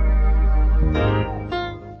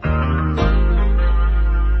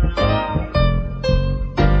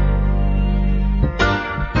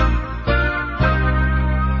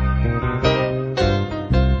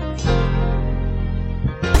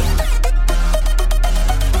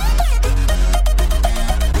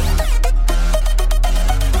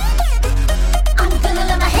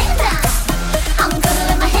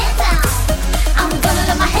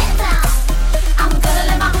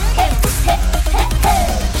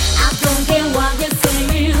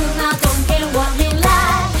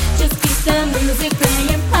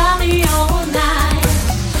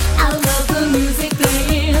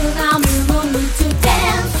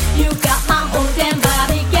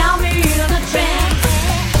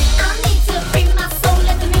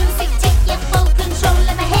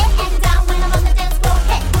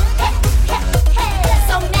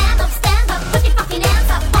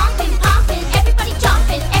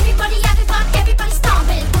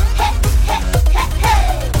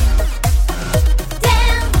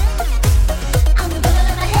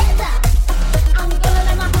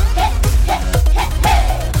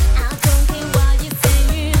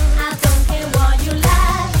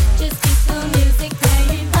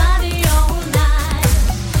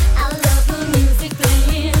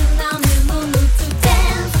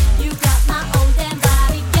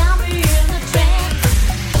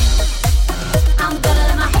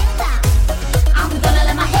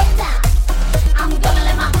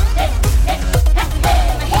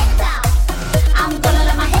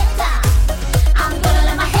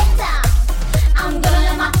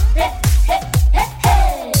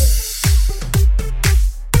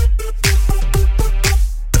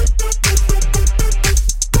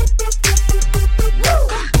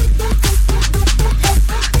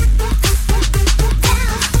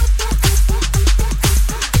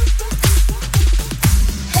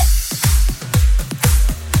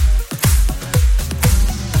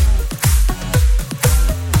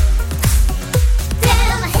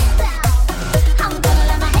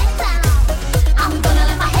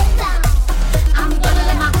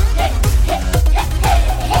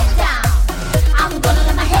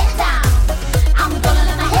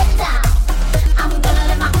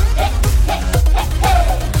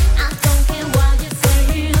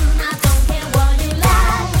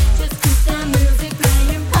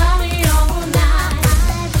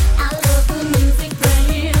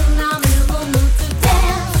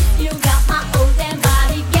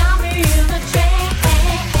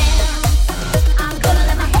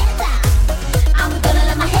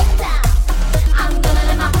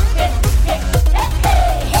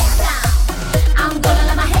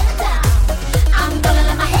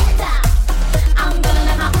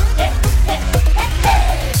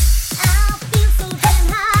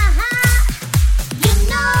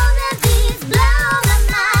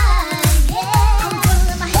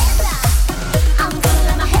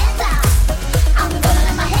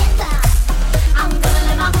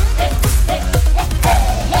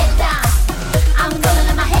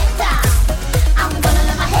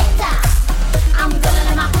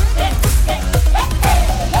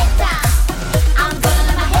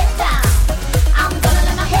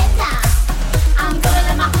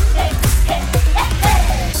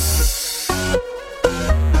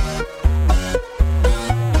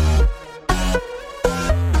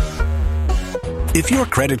 If your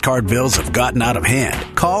credit card bills have gotten out of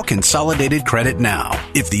hand, call Consolidated Credit now.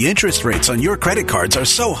 If the interest rates on your credit cards are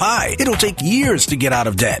so high, it'll take years to get out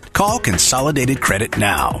of debt. Call Consolidated Credit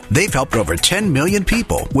now. They've helped over 10 million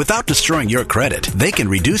people without destroying your credit. They can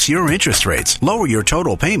reduce your interest rates, lower your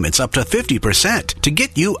total payments up to 50% to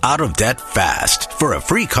get you out of debt fast. For a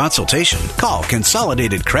free consultation, call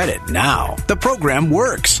Consolidated Credit now. The program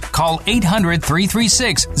works. Call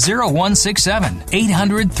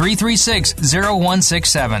 800-336-0167. 800-336-0167.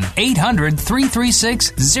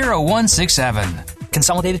 800-336-0167.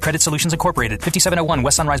 Consolidated Credit Solutions Incorporated, 5701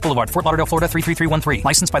 West Sunrise Boulevard, Fort Lauderdale, Florida 33313.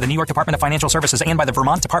 Licensed by the New York Department of Financial Services and by the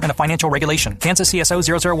Vermont Department of Financial Regulation. Kansas CSO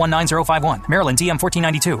 0019051. Maryland DM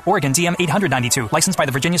 1492. Oregon DM 892. Licensed by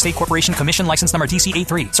the Virginia State Corporation Commission, license number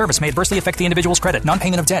DC83. Service may adversely affect the individual's credit.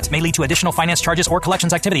 Non-payment of debt may lead to additional finance charges or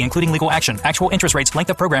collections activity, including legal action. Actual interest rates, length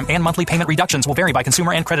of program, and monthly payment reductions will vary by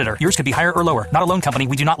consumer and creditor. Yours could be higher or lower. Not a loan company.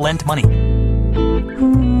 We do not lend money.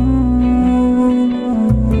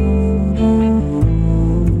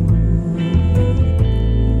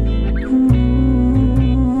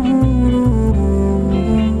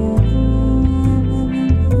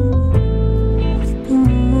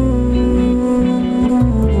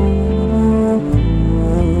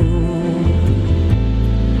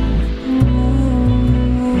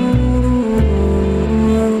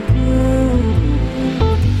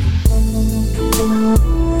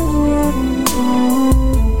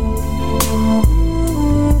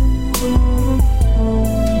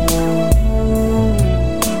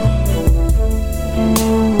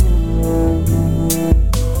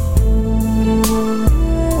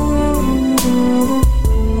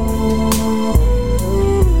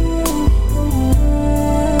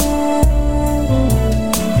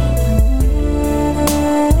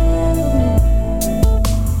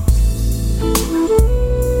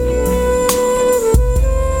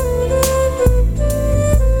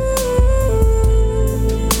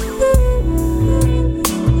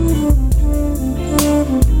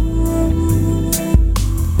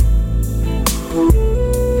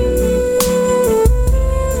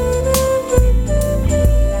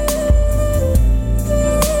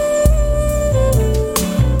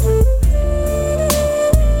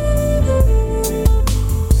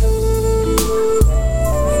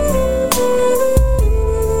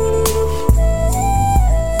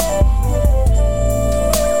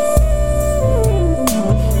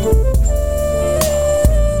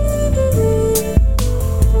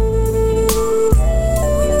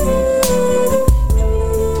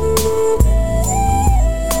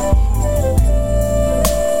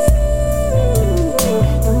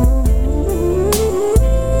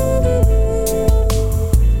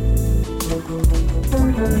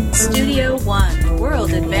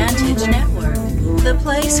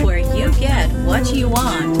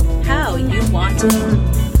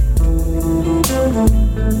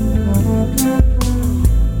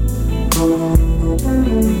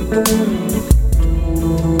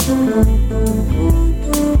 it.